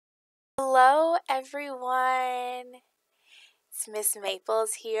Hello, everyone. It's Miss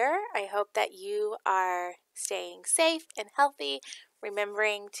Maples here. I hope that you are staying safe and healthy,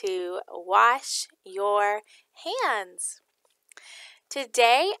 remembering to wash your hands.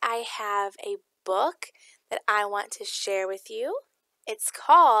 Today, I have a book that I want to share with you. It's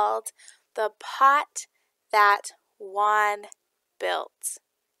called The Pot That Juan Built.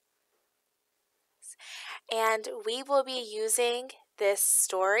 And we will be using this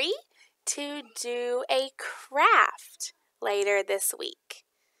story to do a craft later this week.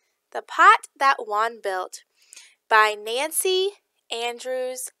 The Pot That Juan Built by Nancy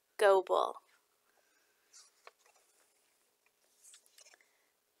Andrews Goebel.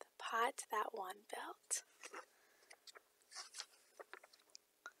 The Pot That Juan Built.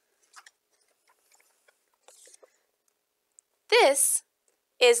 This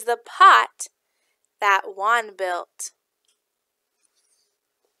is the pot that Juan built.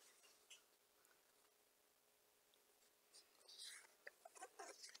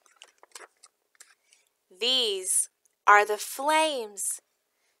 These are the flames,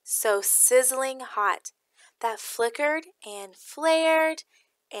 so sizzling hot, that flickered and flared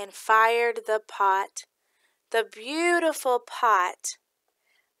and fired the pot, the beautiful pot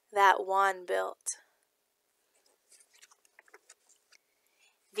that Juan built.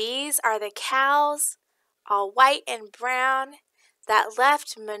 These are the cows, all white and brown, that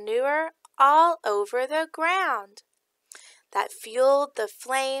left manure all over the ground, that fueled the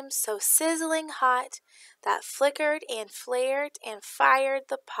flames so sizzling hot, that flickered and flared and fired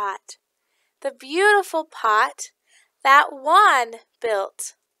the pot, the beautiful pot that Juan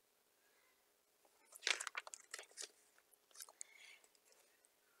built.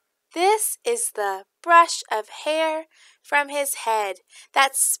 This is the brush of hair from his head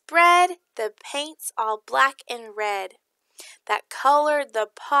that spread the paints all black and red, that colored the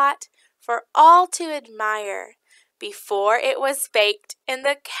pot for all to admire before it was baked in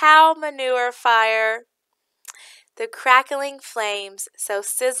the cow manure fire. The crackling flames so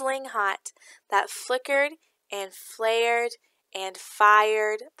sizzling hot that flickered and flared and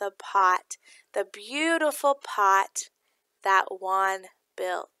fired the pot, the beautiful pot that Juan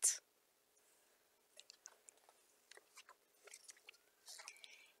built.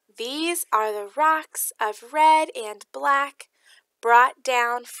 These are the rocks of red and black brought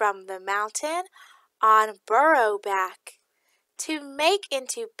down from the mountain on burro back to make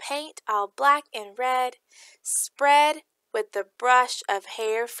into paint all black and red, spread with the brush of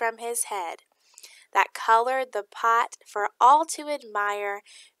hair from his head, that colored the pot for all to admire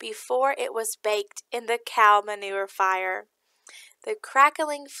before it was baked in the cow manure fire. The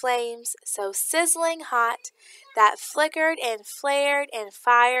crackling flames so sizzling hot that flickered and flared and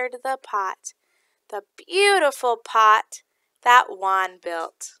fired the pot, the beautiful pot that Juan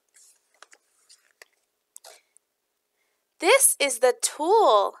built. This is the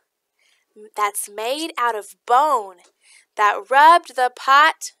tool that's made out of bone that rubbed the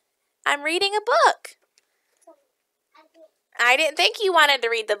pot. I'm reading a book. I didn't think you wanted to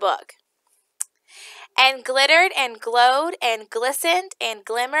read the book. And glittered and glowed and glistened and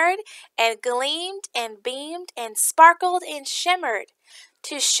glimmered and gleamed and beamed and sparkled and shimmered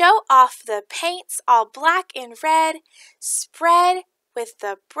to show off the paints all black and red, spread with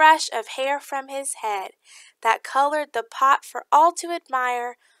the brush of hair from his head that colored the pot for all to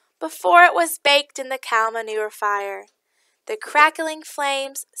admire before it was baked in the cow manure fire. The crackling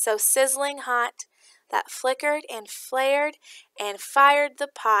flames so sizzling hot that flickered and flared and fired the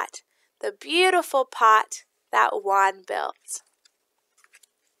pot, the beautiful pot that Juan built.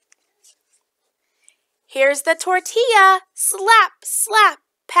 Here's the tortilla, slap, slap,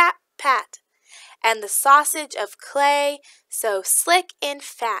 pat, pat, and the sausage of clay so slick and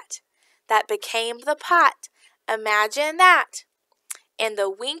fat that became the pot. Imagine that. In the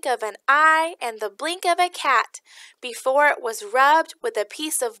wink of an eye and the blink of a cat, before it was rubbed with a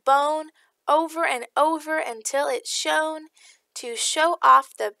piece of bone over and over until it shone, to show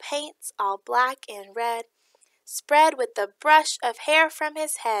off the paints all black and red, spread with the brush of hair from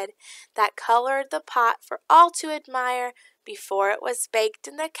his head that colored the pot for all to admire before it was baked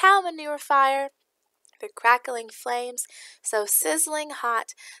in the cow manure fire. The crackling flames so sizzling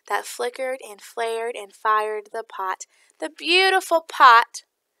hot that flickered and flared and fired the pot, the beautiful pot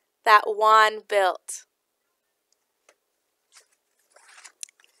that Juan built.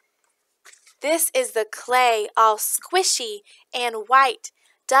 This is the clay all squishy and white,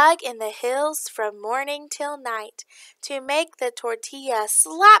 dug in the hills from morning till night, to make the tortilla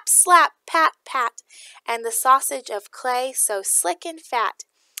slap, slap, pat, pat, and the sausage of clay so slick and fat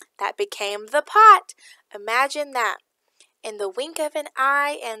that became the pot. Imagine that. in the wink of an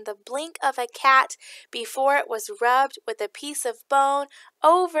eye and the blink of a cat, before it was rubbed with a piece of bone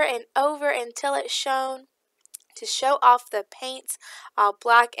over and over until it shone. To show off the paints all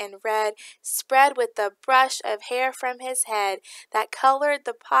black and red, spread with the brush of hair from his head, that colored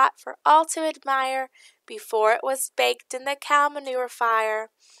the pot for all to admire, before it was baked in the cow manure fire.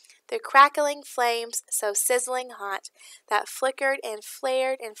 The crackling flames so sizzling hot, that flickered and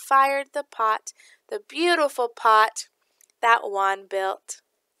flared and fired the pot, the beautiful pot that Juan built.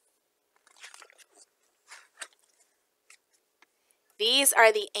 These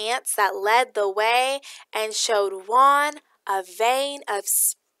are the ants that led the way and showed Juan a vein of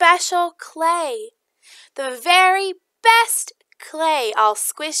special clay, the very best clay, all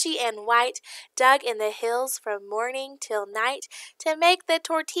squishy and white, dug in the hills from morning till night to make the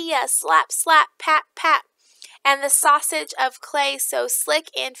tortilla slap, slap, pat, pat, and the sausage of clay so slick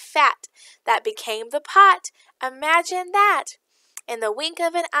and fat that became the pot. Imagine that! In the wink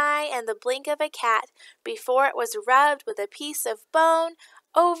of an eye and the blink of a cat, before it was rubbed with a piece of bone,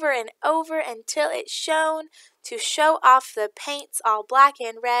 over and over until it shone, to show off the paints all black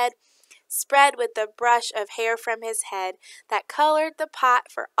and red, spread with the brush of hair from his head, that colored the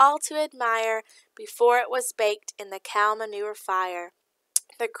pot for all to admire, before it was baked in the cow manure fire.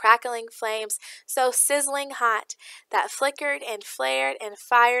 The crackling flames so sizzling hot, that flickered and flared and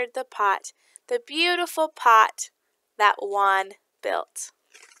fired the pot, the beautiful pot that Juan built.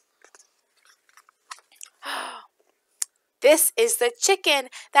 This is the chicken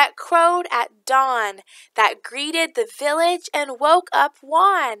that crowed at dawn, that greeted the village and woke up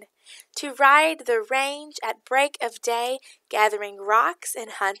Juan, to ride the range at break of day, gathering rocks and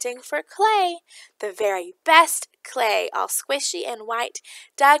hunting for clay, the very best clay, all squishy and white,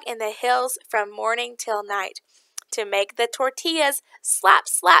 dug in the hills from morning till night, to make the tortillas slap,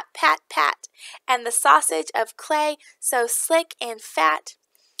 slap, pat, pat, and the sausage of clay so slick and fat.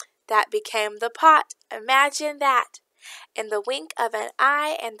 That became the pot. Imagine that! In the wink of an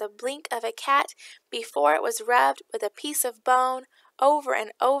eye and the blink of a cat, before it was rubbed with a piece of bone, over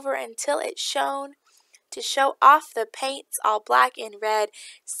and over until it shone, to show off the paints all black and red,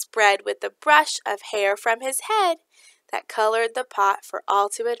 spread with the brush of hair from his head, that colored the pot for all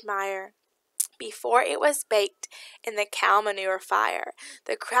to admire, before it was baked in the cow manure fire,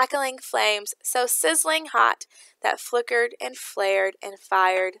 the crackling flames so sizzling hot, that flickered and flared and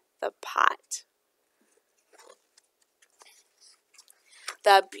fired the pot.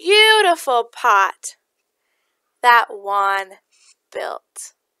 The beautiful pot that Juan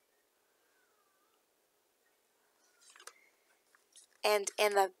built. And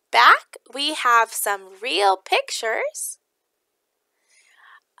in the back, we have some real pictures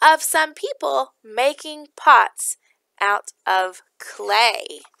of some people making pots out of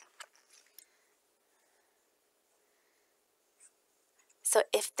clay. So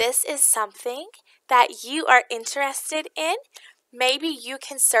if this is something that you are interested in, maybe you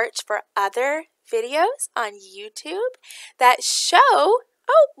can search for other videos on YouTube that show,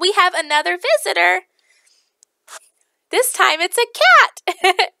 oh, we have another visitor. This time it's a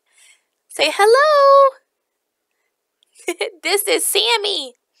cat. Say hello. This is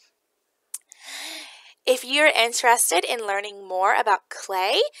Sammy. If you're interested in learning more about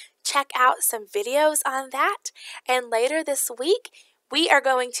clay, check out some videos on that. And later this week, we are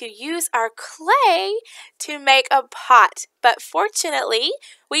going to use our clay to make a pot. But fortunately,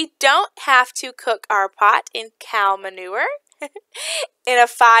 we don't have to cook our pot in cow manure, in a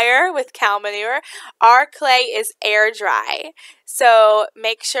fire with cow manure. Our clay is air dry. So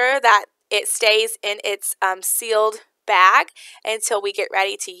make sure that it stays in its sealed bag until we get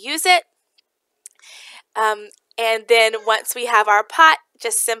ready to use it. And then once we have our pot,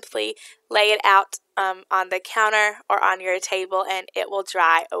 just simply lay it out on the counter or on your table and it will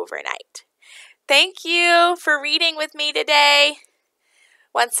dry overnight. Thank you for reading with me today.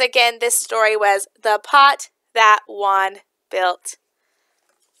 Once again, this story was The Pot That Juan Built.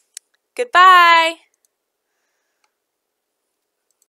 Goodbye.